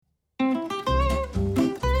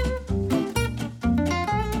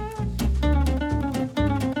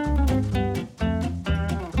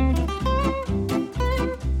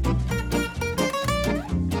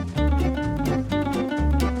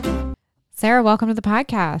Sarah, welcome to the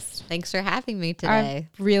podcast. Thanks for having me today.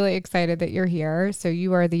 I'm really excited that you're here. So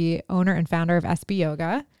you are the owner and founder of SB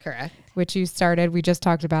Yoga. Correct. Which you started, we just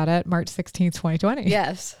talked about it, March 16th, 2020.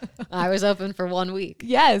 Yes. I was open for 1 week.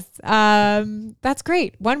 Yes. That's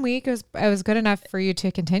great. 1 week it was good enough for you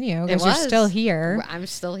to continue because you're still here. I'm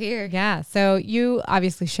still here. Yeah. So you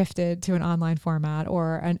obviously shifted to an online format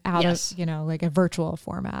or an Yes. of, like a virtual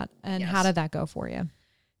format. And how did that go for you?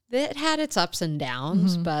 It had its ups and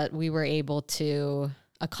downs, Mm-hmm. but we were able to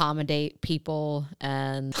accommodate people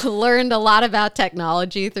and learned a lot about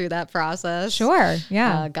technology through that process. Sure.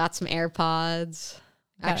 Yeah. Got some AirPods.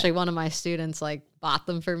 Got Actually, one of my students bought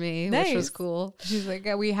them for me, which was cool. She's like,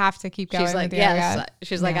 we have to keep going. She's like, with yes. yoga.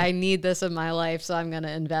 She's like, I need this in my life, so I'm going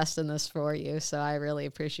to invest in this for you. So I really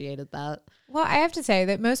appreciated that. Well, I have to say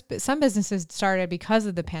that some businesses started because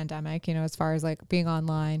of the pandemic, as far as like being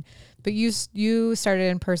online, but you started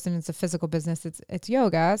in person. It's a physical business. It's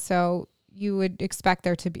yoga. So you would expect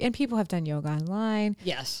there to be, and people have done yoga online.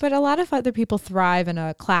 Yes. But a lot of other people thrive in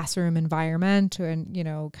a classroom environment and,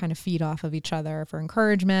 kind of feed off of each other for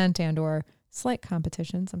encouragement and or slight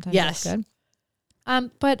competition. Sometimes Yes. that's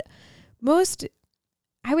good. But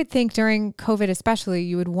I would think during COVID especially,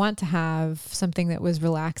 you would want to have something that was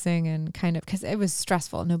relaxing and kind of, because it was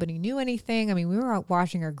stressful. Nobody knew anything. I mean, we were out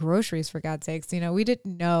washing our groceries, for God's sakes. We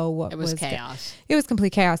didn't know what It was chaos. It was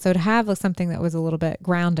complete chaos. So to have something that was a little bit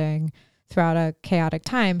grounding throughout a chaotic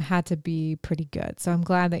time had to be pretty good. So I'm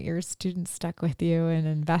glad that your students stuck with you and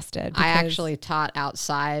invested. I actually taught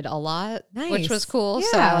outside a lot, which was Nice. cool. Yeah.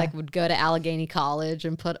 So I would go to Allegheny College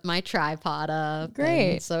and put my tripod up.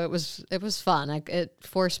 Great. And so it was fun. It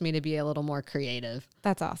forced me to be a little more creative.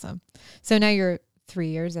 That's awesome. So now you're 3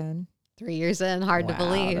 years in. 3 years in, hard to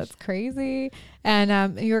believe. That's crazy.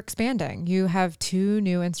 And you're expanding. You have 2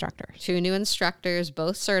 new instructors. 2 new instructors,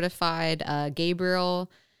 both certified, Gabriel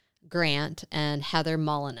Grant and Heather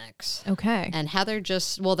Mullenix. Okay. And Heather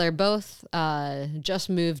they're both just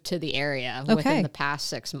moved to the area within the past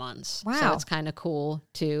 6 months. Wow. So it's kind of cool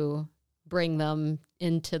to bring them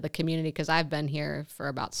into the community because I've been here for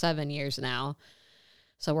about 7 years now.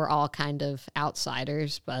 So we're all kind of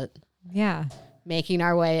outsiders, but Yeah. making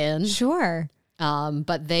our way in. Sure.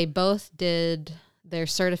 But they both did their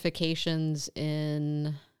certifications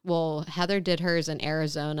Heather did hers in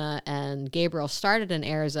Arizona, and Gabriel started in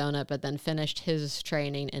Arizona, but then finished his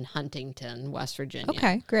training in Huntington, West Virginia.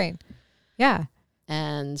 Okay, great. Yeah.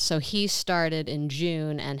 And so he started in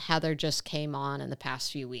June, and Heather just came on in the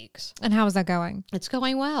past few weeks. And how is that going? It's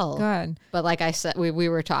going well. Good. But like I said, we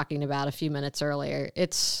were talking about a few minutes earlier,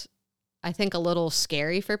 it's, I think, a little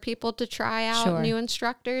scary for people to try out new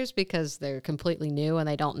instructors because they're completely new and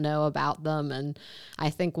they don't know about them. And I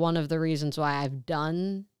think one of the reasons why I've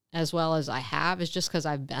done as well as I have is just because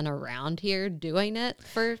I've been around here doing it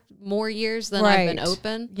for more years than I've been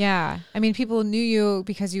open. Yeah. I mean, people knew you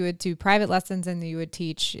because you would do private lessons and you would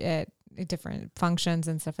teach at different functions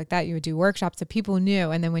and stuff like that. You would do workshops, so people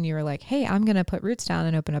knew. And then when you were like, hey, I'm going to put roots down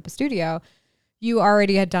and open up a studio, you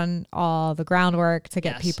already had done all the groundwork to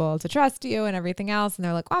get people to trust you and everything else. And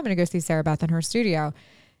they're like, oh, I'm going to go see Sarah Beth in her studio.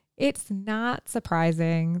 It's not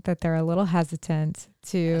surprising that they're a little hesitant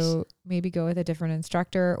to maybe go with a different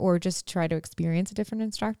instructor or just try to experience a different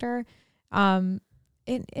instructor.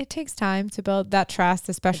 It takes time to build that trust,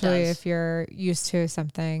 especially if you're used to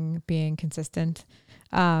something being consistent.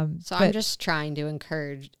 I'm just trying to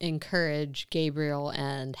encourage Gabriel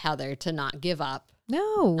and Heather to not give up.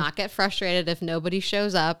 No. Not get frustrated if nobody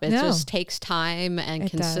shows up. It just takes time and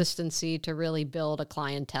consistency to really build a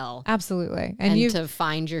clientele. Absolutely. And to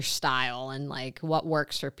find your style and like what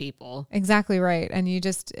works for people. Exactly right. And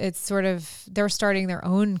it's sort of, they're starting their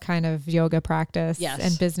own kind of yoga practice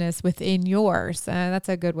and business within yours. That's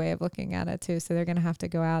a good way of looking at it too. So they're going to have to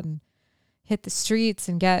go out and hit the streets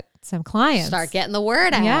and get some clients. Start getting the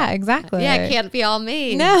word out. Yeah, exactly. Yeah, it can't be all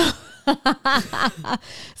me. No.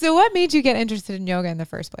 So what made you get interested in yoga in the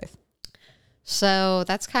first place? So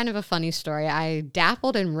that's kind of a funny story. I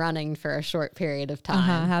dabbled in running for a short period of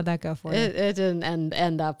time. How'd that go for you? It didn't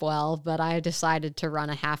end up well, but I decided to run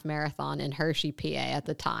a half marathon in Hershey, PA at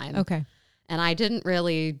the time. Okay. And I didn't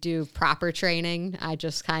really do proper training. I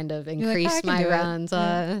just kind of increased my runs.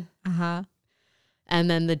 And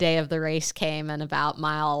then the day of the race came, and about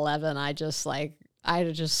mile 11, I just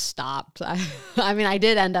stopped. I mean, I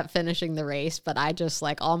did end up finishing the race, but I just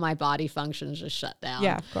all my body functions just shut down.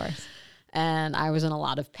 Yeah, of course. And I was in a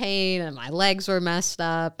lot of pain and my legs were messed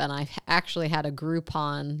up. And I actually had a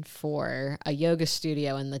Groupon for a yoga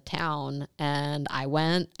studio in the town. And I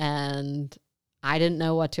went and I didn't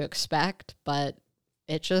know what to expect, but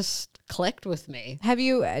it just clicked with me. Had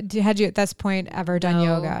you at this point ever done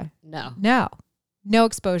yoga? No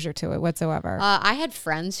exposure to it whatsoever. I had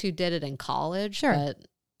friends who did it in college, sure. but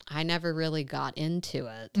I never really got into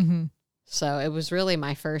it. Mm-hmm. So it was really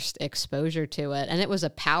my first exposure to it. And it was a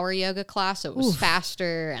power yoga class. So it was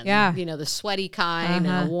faster and, you know, the sweaty kind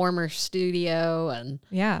and a warmer studio. And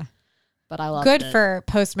but I loved it. Good for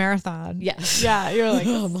post-marathon. Yes. Yeah. You're like,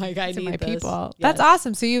 oh my God, I need my this. people. Yes. That's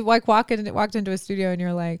awesome. So you like walked into a studio and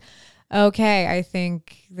you're like, okay, I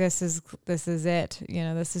think this is it. You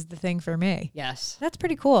know, this is the thing for me. Yes. That's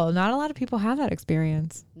pretty cool. Not a lot of people have that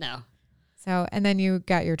experience. No. So, and then you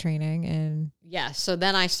got your training and. Yeah. So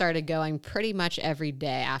then I started going pretty much every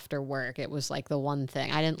day after work. It was like the one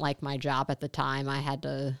thing. I didn't like my job at the time.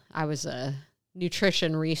 I was a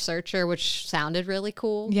nutrition researcher, which sounded really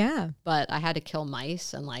cool. Yeah. But I had to kill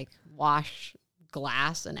mice and like wash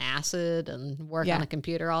glass and acid and work on a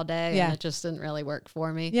computer all day. And it just didn't really work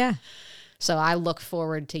for me. Yeah. So I looked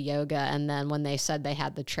forward to yoga. And then when they said they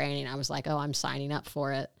had the training, I was like, oh, I'm signing up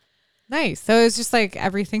for it. Nice. So it's just like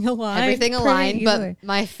everything aligned. But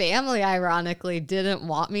my family, ironically, didn't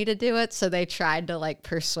want me to do it. So they tried to like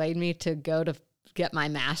persuade me to go to get my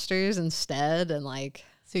master's instead and like.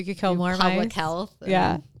 So you could kill more public mice. Health.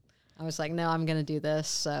 Yeah. I was like, no, I'm going to do this.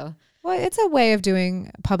 So. Well, it's a way of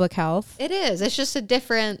doing public health. It is. It's just a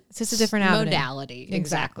different. It's just a different modality.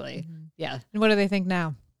 Exactly. Mm-hmm. Yeah. And what do they think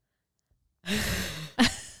now?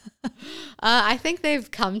 I think they've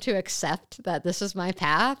come to accept that this is my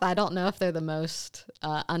path. I don't know if they're the most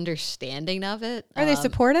understanding of it. Are they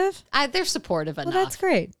supportive? They're supportive enough. Well, that's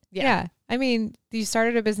great. Yeah. I mean, you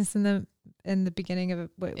started a business in the beginning of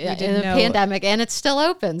what we didn't know. Pandemic, and it's still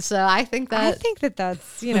open. So I think that's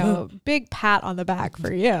big pat on the back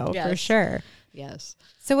for you for sure. Yes.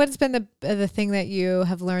 So what's been the thing that you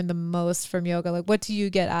have learned the most from yoga? Like, what do you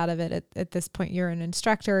get out of it at this point? You're an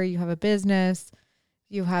instructor. You have a business.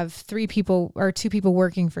 You have 2 people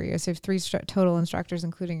working for you. So you have 3 total instructors,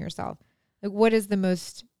 including yourself. Like, what's the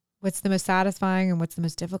most satisfying and what's the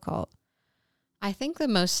most difficult? I think the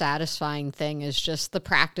most satisfying thing is just the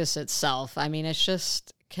practice itself. I mean, it's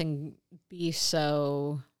just can be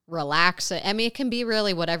so relaxing. I mean, it can be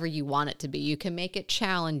really whatever you want it to be. You can make it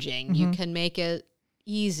challenging. Mm-hmm. You can make it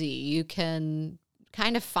easy. You can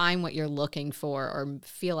kind of find what you're looking for or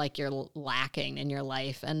feel like you're lacking in your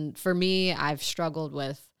life. And for me, I've struggled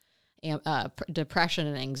with depression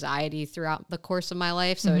and anxiety throughout the course of my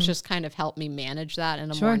life. So it's just kind of helped me manage that in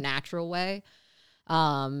a more natural way.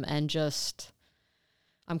 And just,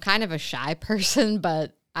 I'm kind of a shy person,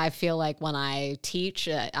 but I feel like when I teach,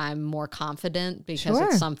 I'm more confident because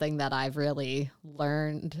it's something that I've really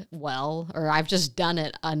learned well, or I've just done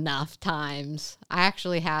it enough times. I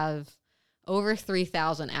actually have over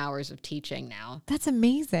 3,000 hours of teaching now. That's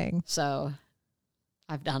amazing. So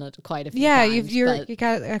I've done it quite a few times. Yeah, you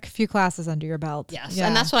got a few classes under your belt. Yes,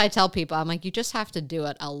 and that's what I tell people. I'm like, you just have to do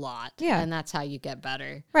it a lot. Yeah. And that's how you get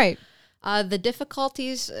better. Right. The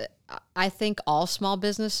difficulties, I think all small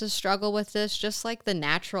businesses struggle with this, just like the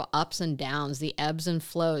natural ups and downs, the ebbs and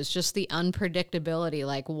flows, just the unpredictability.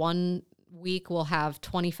 Like one week we'll have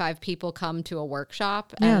 25 people come to a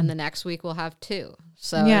workshop and then the next week we'll have 2.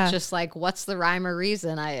 So it's just like, what's the rhyme or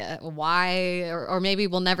reason? Why, or maybe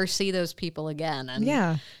we'll never see those people again.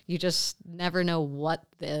 And you just never know what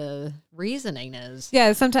the reasoning is.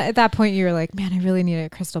 Yeah. Sometimes at that point you're like, man, I really need a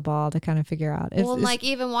crystal ball to kind of figure out. Like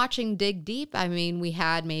even watching Dig Deep, I mean, we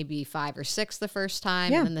had maybe 5 or 6 the first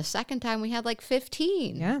time. And then the second time we had like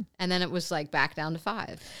 15. Yeah. And then it was like back down to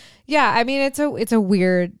 5. Yeah, I mean it's a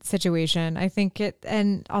weird situation. I think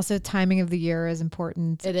and also timing of the year is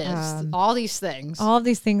important. It is. All these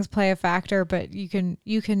things play a factor, but you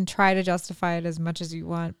can try to justify it as much as you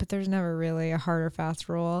want, but there's never really a hard or fast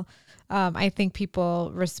rule. I think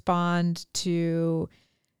people respond to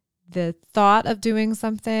the thought of doing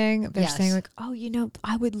something. They're saying like, "Oh,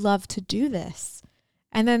 I would love to do this."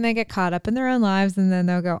 And then they get caught up in their own lives, and then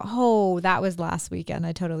they'll go, "Oh, that was last weekend.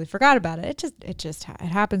 I totally forgot about it." It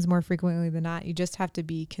happens more frequently than not. You just have to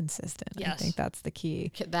be consistent. Yes. I think that's the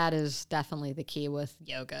key. That is definitely the key with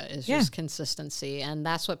yoga is just consistency, and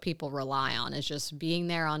that's what people rely on is just being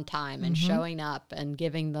there on time and showing up and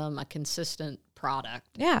giving them a consistent product.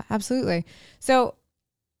 Yeah, absolutely. So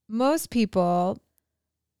most people,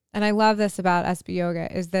 and I love this about SB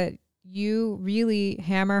Yoga, is that you really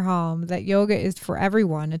hammer home that yoga is for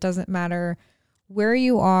everyone. It doesn't matter where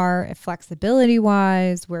you are, flexibility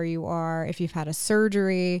wise, where you are, if you've had a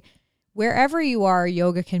surgery, wherever you are,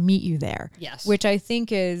 yoga can meet you there. Yes. Which I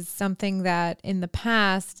think is something that in the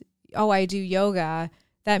past, I do yoga.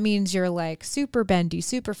 That means you're like super bendy,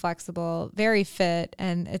 super flexible, very fit.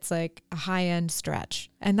 And it's like a high end stretch.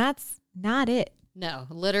 And that's not it. No,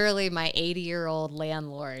 literally my 80-year-old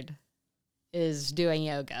landlord is doing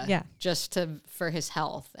yoga just for his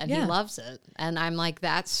health, and he loves it. And I'm like,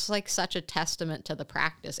 that's like such a testament to the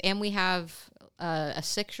practice. And we have a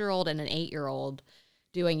 6-year-old and an 8-year-old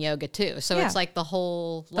doing yoga too. So it's like the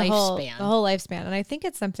whole lifespan. The whole lifespan. And I think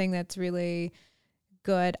it's something that's really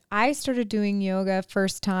good. I started doing yoga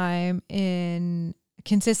first time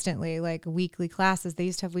consistently, like weekly classes. They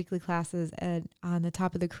used to have weekly classes on the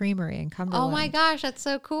top of the Creamery in Cumberland. Oh my gosh, that's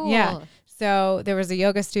so cool. Yeah. So there was a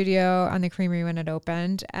yoga studio on the Creamery when it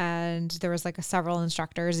opened, and there was like several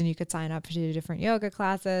instructors, and you could sign up to do different yoga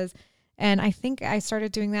classes. And I think I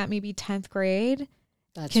started doing that maybe 10th grade.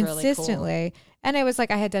 That's consistently. Really cool. And it was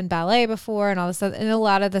like I had done ballet before and all this stuff. And a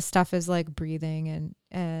lot of the stuff is like breathing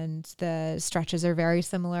and the stretches are very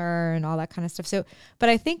similar and all that kind of stuff. So, but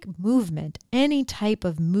I think movement, any type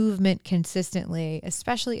of movement consistently,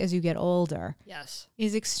 especially as you get older,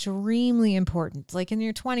 is extremely important. Like in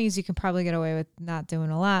your 20s, you can probably get away with not doing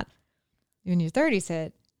a lot. When your 30s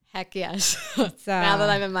hit, heck yes. Now that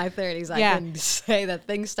I'm in my 30s, I can say that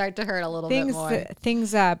things start to hurt a little bit more.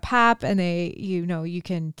 Things pop, and you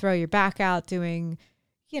can throw your back out doing,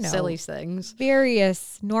 silly things.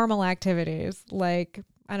 Various normal activities like,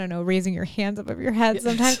 I don't know, raising your hands above your head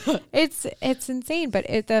sometimes. It's insane.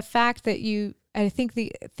 But the fact that I think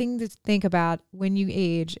the thing to think about when you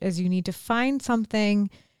age is you need to find something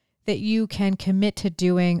that you can commit to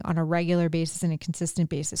doing on a regular basis and a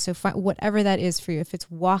consistent basis. So whatever that is for you, if it's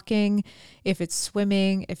walking, if it's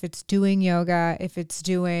swimming, if it's doing yoga, if it's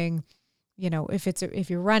doing, if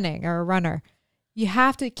you're running or a runner, you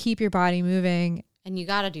have to keep your body moving. And you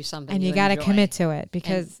got to do something. And you got to commit to it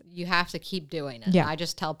because you have to keep doing it. Yeah. I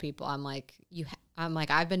just tell people, I'm like,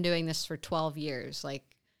 I've been doing this for 12 years, like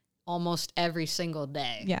almost every single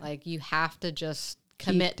day. Yeah. Like you have to just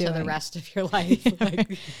commit to the rest of your life.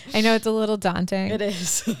 Like, I know it's a little daunting. It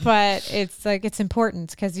is. But it's important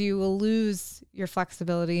because you will lose your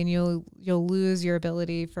flexibility and you'll lose your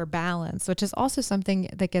ability for balance, which is also something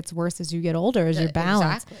that gets worse as you get older, as your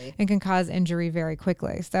balance and can cause injury very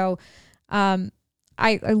quickly. So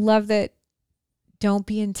I love that. Don't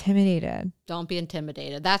be intimidated. Don't be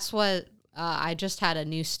intimidated. That's what I just had a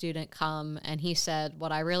new student come, and he said,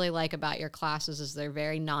 what I really like about your classes is they're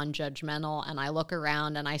very non-judgmental, and I look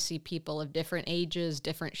around and I see people of different ages,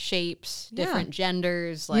 different shapes, different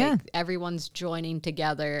genders, everyone's joining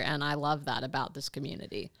together, and I love that about this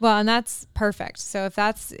community. Well, and that's perfect. So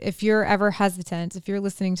if you're ever hesitant, if you're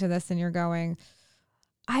listening to this and you're going,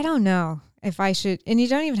 I don't know if I should, and you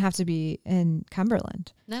don't even have to be in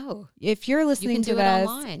Cumberland. No. If you're listening to this,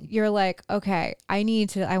 you're like, okay, I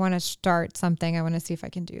want to start something. I want to see if I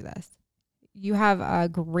can do this. You have a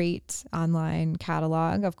great online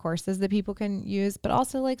catalog of courses that people can use, but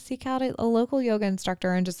also like seek out a local yoga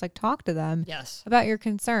instructor and just like talk to them about your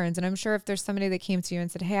concerns. And I'm sure if there's somebody that came to you and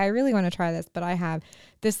said, hey, I really want to try this, but I have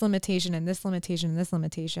this limitation and this limitation and this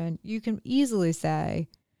limitation, you can easily say,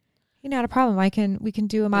 not a problem. We can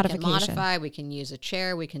do a modification. We can modify. We can use a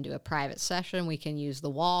chair. We can do a private session. We can use the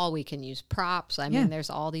wall. We can use props. I mean, there's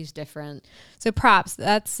all these different. So props,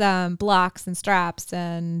 that's blocks and straps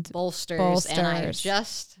and bolsters. And I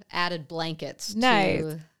just added blankets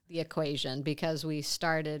to the equation because we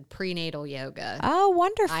started prenatal yoga. Oh,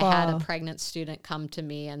 wonderful. I had a pregnant student come to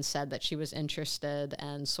me and said that she was interested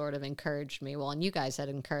and sort of encouraged me. Well, and you guys had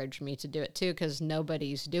encouraged me to do it too because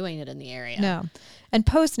nobody's doing it in the area. No. And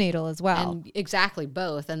postnatal as well. And exactly,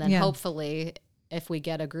 both. And then hopefully if we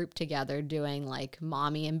get a group together doing like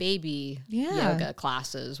mommy and baby yoga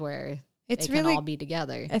classes where they can all be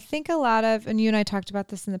together. I think a lot of, and you and I talked about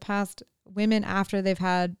this in the past, women after they've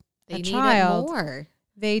had a child. They need it more.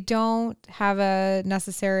 They don't have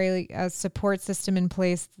necessarily a support system in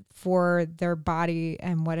place for their body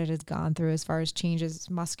and what it has gone through as far as changes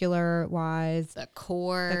muscular wise, the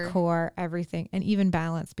core, everything, and even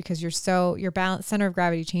balance because your balance center of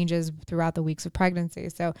gravity changes throughout the weeks of pregnancy.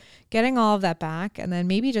 So getting all of that back and then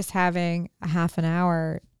maybe just having a half an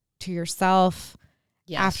hour to yourself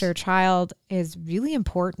after a child is really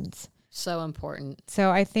important. So important.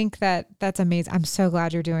 So I think that's amazing. I'm so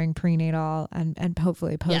glad you're doing prenatal and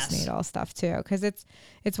hopefully postnatal stuff too. Because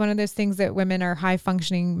it's one of those things that women are high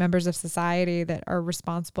functioning members of society that are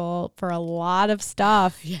responsible for a lot of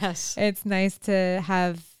stuff. Yes. It's nice to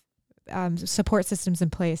have support systems in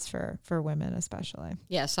place for women especially.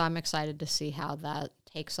 Yeah. So I'm excited to see how that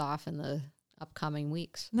takes off in the upcoming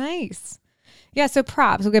weeks. Nice. Yeah. So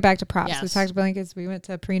props. We'll get back to props. We talked blankets. We went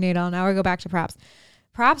to prenatal. Now we'll go back to props.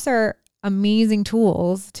 Props are amazing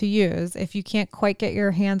tools to use. If you can't quite get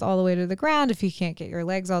your hands all the way to the ground, if you can't get your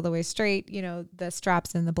legs all the way straight, the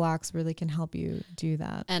straps and the blocks really can help you do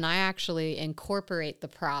that. And I actually incorporate the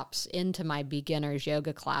props into my beginners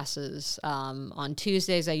yoga classes. On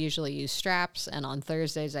Tuesdays, I usually use straps, and on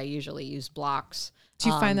Thursdays, I usually use blocks. Do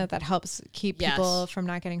you find that helps keep people from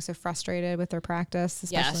not getting so frustrated with their practice?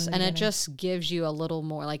 Yes, and it just gives you a little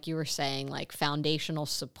more, like you were saying, like foundational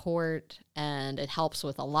support, and it helps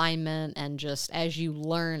with alignment. And just as you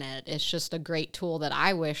learn it, it's just a great tool that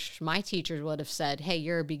I wish my teachers would have said, hey,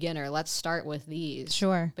 you're a beginner, let's start with these.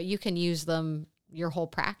 Sure. But you can use them your whole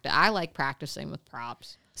practice. I like practicing with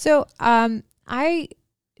props. So I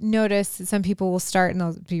notice that some people will start and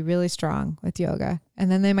they'll be really strong with yoga, and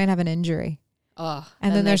then they might have an injury. Oh,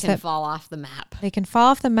 and then they can fall off the map. They can fall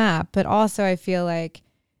off the map, but also I feel like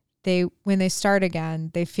when they start again,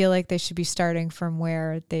 they feel like they should be starting from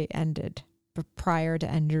where they ended prior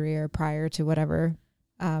to injury or prior to whatever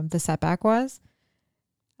the setback was.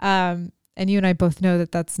 And you and I both know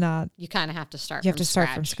that that's not. You kind of have to start. You have to start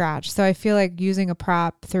from scratch. So I feel like using a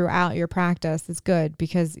prop throughout your practice is good,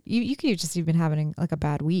 because you could just even having like a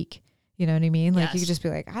bad week. You know what I mean? Like you could just be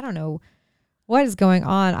like, I don't know what is going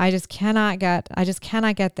on. I just cannot get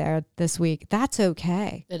there this week. That's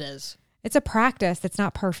okay. It is. It's a practice. It's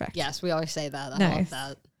not perfect. Yes, we always say that. Nice. I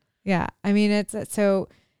love that. Yeah. I mean, so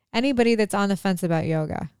anybody that's on the fence about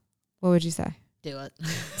yoga, what would you say? Do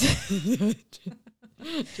it.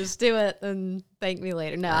 Just do it and thank me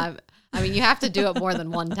later. No, I mean, you have to do it more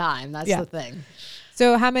than one time. That's the thing.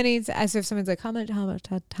 So as if someone's like, how much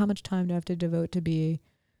time do I have to devote to be?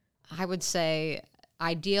 I would say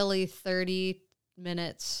ideally 30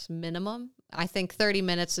 minutes minimum. I think 30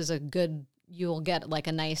 minutes is you'll get like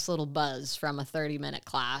a nice little buzz from a 30-minute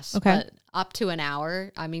class. Okay. But up to an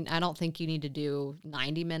hour, I mean, I don't think you need to do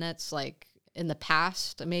 90 minutes. Like in the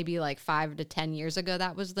past, maybe like 5 to 10 years ago,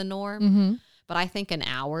 that was the norm. Mm-hmm. But I think an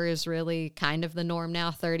hour is really kind of the norm now,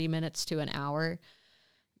 30 minutes to an hour.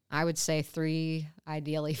 I would say 3,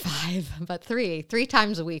 ideally 5, but 3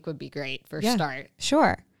 times a week would be great for start.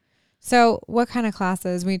 Sure. So what kind of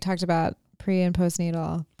classes? We talked about pre and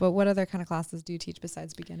postnatal, but what other kind of classes do you teach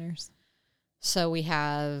besides beginners? So we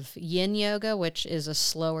have yin yoga, which is a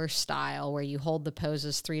slower style where you hold the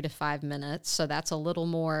poses 3 to 5 minutes. So that's a little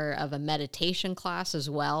more of a meditation class as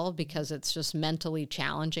well, because it's just mentally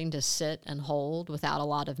challenging to sit and hold without a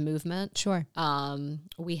lot of movement. Sure.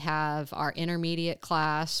 We have our intermediate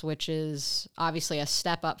class, which is obviously a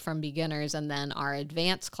step up from beginners, and then our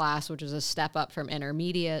advanced class, which is a step up from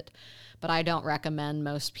intermediate. But I don't recommend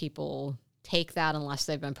most people take that unless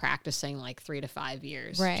they've been practicing like 3 to 5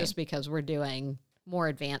 years, right? Just because we're doing more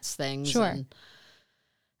advanced things. Sure.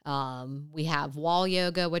 And, we have wall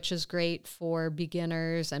yoga, which is great for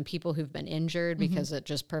beginners and people who've been injured, because it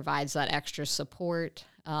just provides that extra support.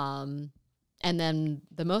 And then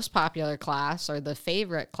the most popular class, or the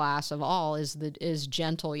favorite class of all, is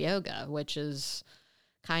gentle yoga, which is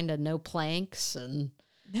kind of no planks and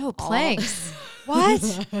no planks.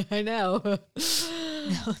 What? I know.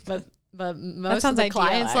 No, But most of the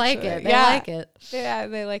clients like it. They like it. Yeah,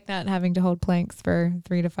 they like not having to hold planks for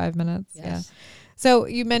 3 to 5 minutes. Yes. Yeah. So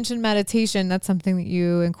you mentioned meditation. That's something that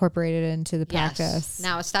you incorporated into the practice. Yes.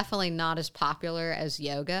 Now, it's definitely not as popular as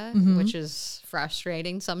yoga, which is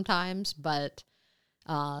frustrating sometimes, but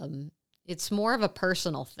it's more of a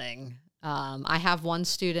personal thing. I have one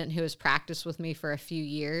student who has practiced with me for a few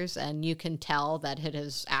years, and you can tell that it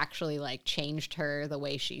has actually like changed her, the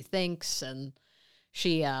way she thinks. And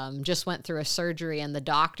she just went through a surgery, and the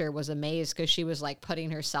doctor was amazed because she was like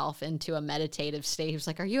putting herself into a meditative state. He was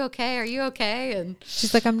like, "Are you okay? Are you okay?" And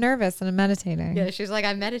she's like, "I'm nervous and I'm meditating." Yeah, she's like,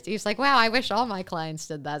 "I'm meditating." He's like, "Wow, I wish all my clients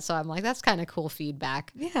did that." So I'm like, that's kind of cool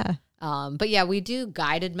feedback. Yeah. But yeah, we do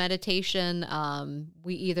guided meditation.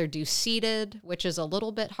 We either do seated, which is a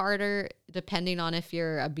little bit harder depending on if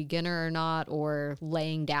you're a beginner or not, or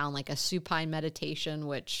laying down like a supine meditation,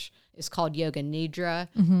 which is called Yoga Nidra,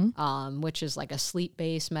 which is like a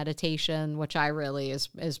sleep-based meditation, which I really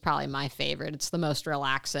is probably my favorite. It's the most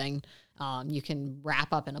relaxing. You can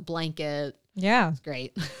wrap up in a blanket. Yeah. It's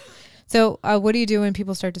great. So what do you do when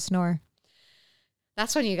people start to snore?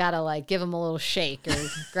 That's when you got to like give them a little shake or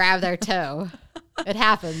grab their toe. It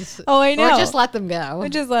happens. Oh, I know. Or just let them go. Or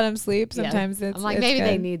just let them sleep. Sometimes I'm like, maybe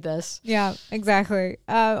they need this. Yeah, exactly.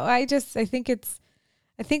 I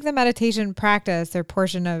think the meditation practice or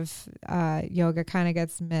portion of yoga kind of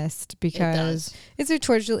gets missed because it's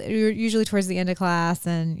usually towards the end of class,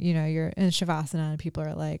 and you know you're in shavasana and people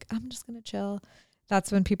are like, "I'm just gonna chill." That's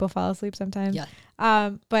when people fall asleep sometimes.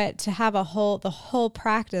 Yeah. But to have the whole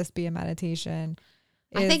practice be a meditation,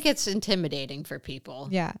 I think it's intimidating for people.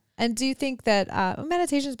 Yeah, And do you think that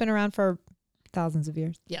meditation has been around for thousands of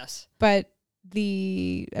years? Yes. But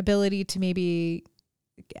the ability to maybe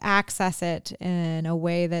access it in a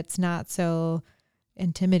way that's not so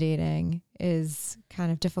intimidating is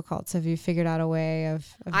kind of difficult. So have you figured out a way of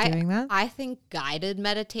doing that? I think guided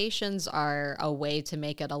meditations are a way to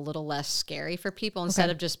make it a little less scary for people instead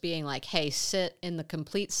of just being like, hey, sit in the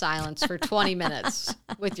complete silence for 20 minutes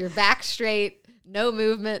with your back straight, no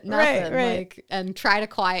movement, nothing. Right. Like, and try to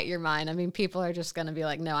quiet your mind. I mean, people are just going to be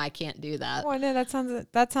like, no, I can't do that. Oh no, that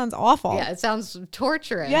sounds awful. Yeah, it sounds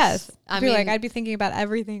torturous. Yes. I mean, like I'd be thinking about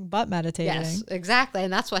everything but meditating. Yes, exactly.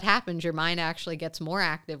 And that's what happens. Your mind actually gets more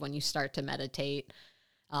active when you start to meditate.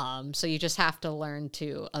 So you just have to learn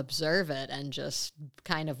to observe it and just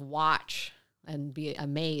kind of watch and be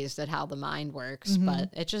amazed at how the mind works. But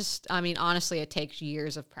it just, I mean, honestly, it takes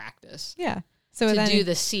years of practice. Yeah. So to do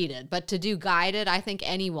the seated, but to do guided, I think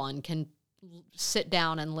anyone can sit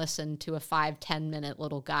down and listen to a 5-10 minute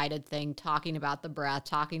little guided thing, talking about the breath,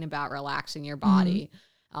 talking about relaxing your body.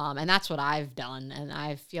 And that's what I've done. And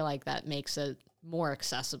I feel like that makes it more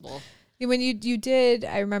accessible. When you did,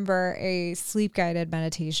 I remember a sleep guided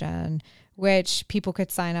meditation, which people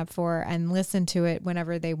could sign up for and listen to it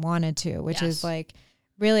whenever they wanted to, which is like,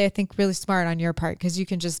 really, I think really smart on your part, because you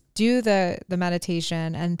can just do the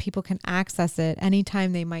meditation and people can access it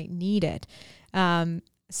anytime they might need it.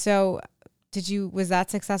 So was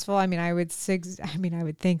that successful? I mean, I would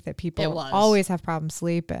think that people always have problems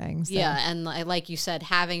sleeping. So. Yeah. And like you said,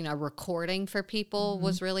 having a recording for people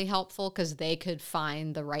was really helpful because they could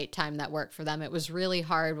find the right time that worked for them. It was really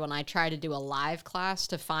hard when I tried to do a live class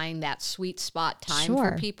to find that sweet spot time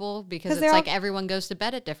for people, because it's like everyone goes to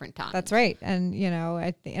bed at different times. That's right. And,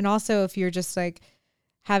 and also if you're just like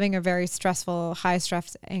having a very stressful, high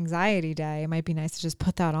stress anxiety day, it might be nice to just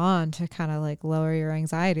put that on to kind of like lower your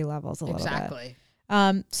anxiety levels a little bit. Exactly.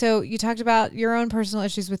 So you talked about your own personal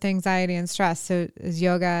issues with anxiety and stress. So is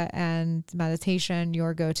yoga and meditation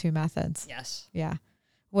your go-to methods? Yes. Yeah.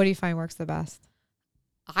 What do you find works the best?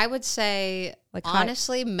 I would say, like,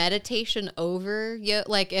 honestly, meditation over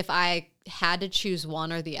like if I had to choose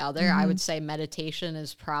one or the other, I would say meditation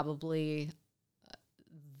is probably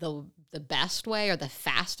the best way or the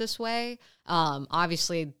fastest way.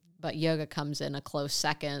 Obviously, but yoga comes in a close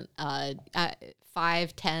second.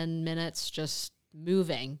 5-10 minutes, just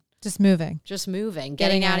moving,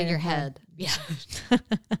 getting out of your head. Yeah.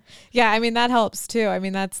 Yeah. I mean, that helps too. I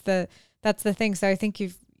mean, that's the thing. So I think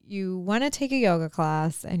you want to take a yoga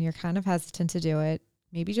class and you're kind of hesitant to do it,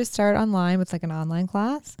 maybe just start online with like an online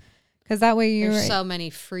class. Because that way there's so many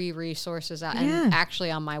free resources out. Yeah. And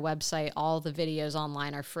actually on my website, all the videos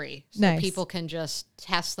online are free. So people can just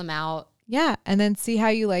test them out. Yeah. And then see how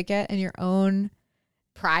you like it in your own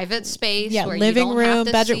private space. Yeah. Where living you don't room, have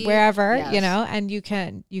to bedroom, see. wherever, and you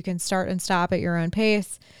can start and stop at your own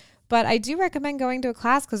pace. But I do recommend going to a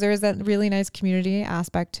class because there is that really nice community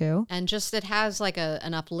aspect too. And just it has like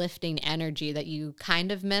an uplifting energy that you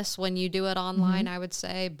kind of miss when you do it online, I would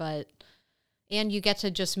say. And you get to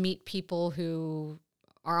just meet people who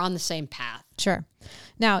are on the same path. Sure.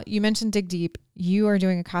 Now, you mentioned Dig Deep. You are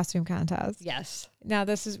doing a costume contest. Yes. Now,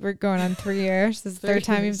 we're going on 3 years. This is the third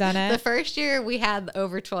time you've done it. The first year we had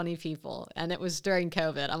over 20 people, and it was during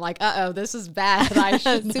COVID. I'm like, this is bad. I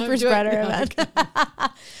should super spreader event.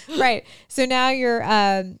 Right. So now you're,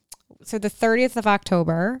 so the 30th of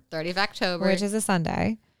October. 30th of October. Which is a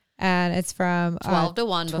Sunday. And it's from 12 to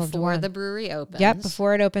 1 before the brewery opens. Yep,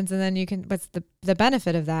 before it opens. And then what's the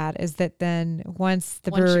benefit of that is that then once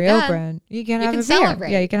the brewery opens, you can have a beer.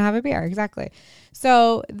 Celebrate. Yeah, you can have a beer. Exactly.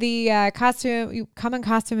 So the costume, you come in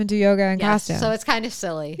costume and do yoga in costume. So it's kind of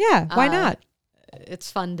silly. Yeah, why not?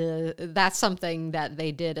 It's fun that's something that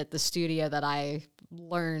they did at the studio that I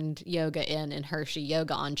learned yoga in Hershey,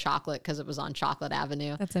 Yoga on Chocolate, because it was on Chocolate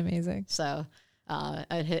Avenue. That's amazing. So...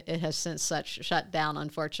 it has since shut down,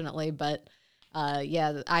 unfortunately, but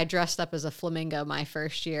I dressed up as a flamingo my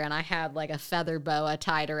first year, and I had like a feather boa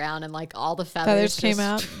tied around, and like all the feathers came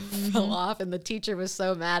out, fell off, and the teacher was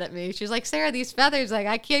so mad at me. She's like, "Sarah, these feathers, like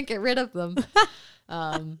I can't get rid of them."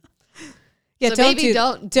 Yeah, so maybe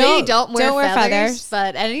don't wear feathers,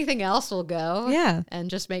 but anything else will go. Yeah, and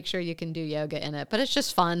just make sure you can do yoga in it. But it's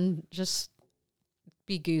just fun, just.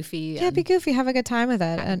 Be goofy. Yeah, be goofy. Have a good time with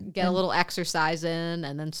it. And get a little exercise in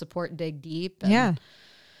and then support Dig Deep. Yeah.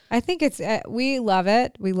 I think we love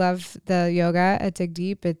it. We love the yoga at Dig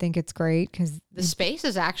Deep. I think it's great because the space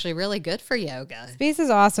is actually really good for yoga. Space is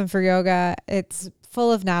awesome for yoga. It's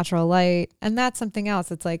full of natural light. And that's something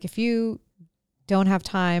else. It's like if you don't have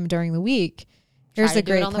time during the week Here's a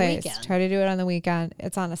great place. Try to do it on the weekend.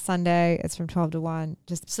 It's on a Sunday. It's from 12 to 1.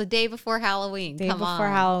 It's the day before Halloween. Day before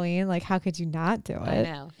Halloween. Like, how could you not do it? I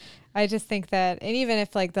know. I just think that, and even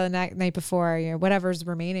if like the night before, whatever's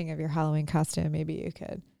remaining of your Halloween costume, maybe you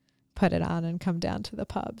could put it on and come down to the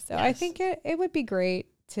pub. So I think it would be great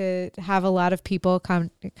to have a lot of people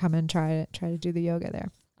come and try to do the yoga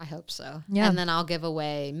there. I hope so. Yeah. And then I'll give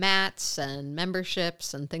away mats and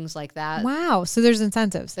memberships and things like that. Wow. So there's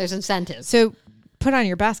incentives. So put on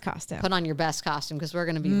your best costume. Because we're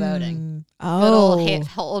going to be voting. Oh. Good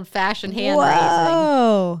old-fashioned hand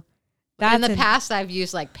raising. In the past, I've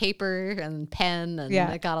used like paper and pen, and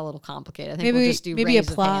it got a little complicated. I think we'll just do raise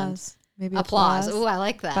applause. Maybe applause. Oh, I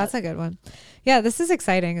like that. That's a good one. Yeah, this is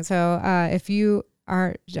exciting. So if you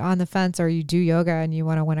are on the fence or you do yoga and you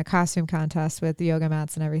want to win a costume contest with the yoga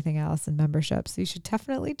mats and everything else and memberships, you should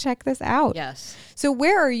definitely check this out. Yes. So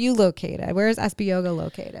where are you located? Where is SB Yoga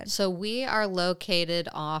located? So we are located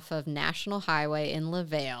off of National Highway in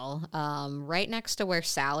LaVale, right next to where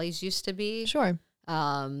Sally's used to be. Sure.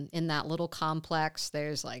 In that little complex,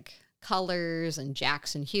 there's like Colors and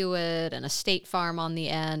Jackson Hewitt and a State Farm on the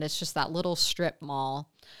end. It's just that little strip mall.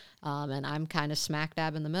 And I'm kind of smack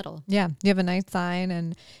dab in the middle. Yeah. You have a nice sign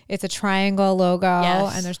and it's a triangle logo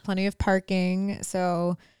and there's plenty of parking.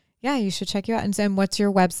 So yeah, you should check you out. And what's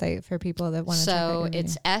your website for people that want to check out? So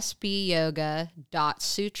it's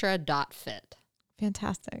sbyoga.sutra.fit.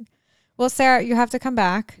 Fantastic. Well, Sarah, you have to come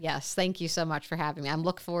back. Yes. Thank you so much for having me. I'm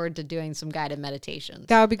looking forward to doing some guided meditations.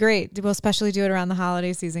 That would be great. We'll especially do it around the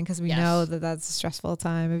holiday season because we know that that's a stressful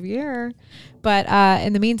time of year. But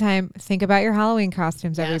in the meantime, think about your Halloween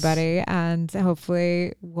costumes, everybody. And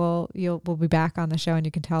hopefully we'll be back on the show and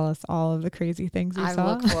you can tell us all of the crazy things you saw.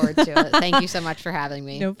 I look forward to it. Thank you so much for having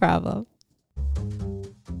me. No problem.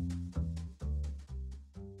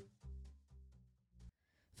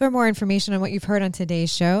 For more information on what you've heard on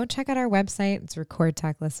today's show, check out our website. It's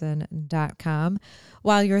recordtalklisten.com.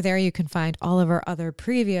 While you're there, you can find all of our other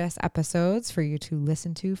previous episodes for you to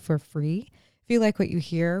listen to for free. If you like what you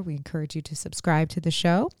hear, we encourage you to subscribe to the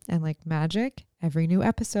show. And like magic, every new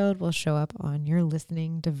episode will show up on your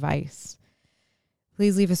listening device.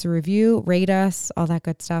 Please leave us a review, rate us, all that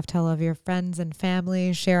good stuff. Tell all of your friends and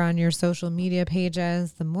family, share on your social media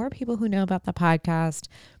pages. The more people who know about the podcast,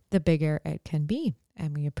 the bigger it can be.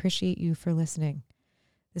 And we appreciate you for listening.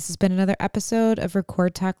 This has been another episode of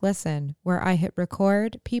Record Talk Listen, where I hit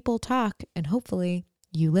record, people talk, and hopefully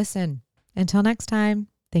you listen. Until next time,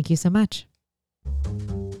 thank you so much.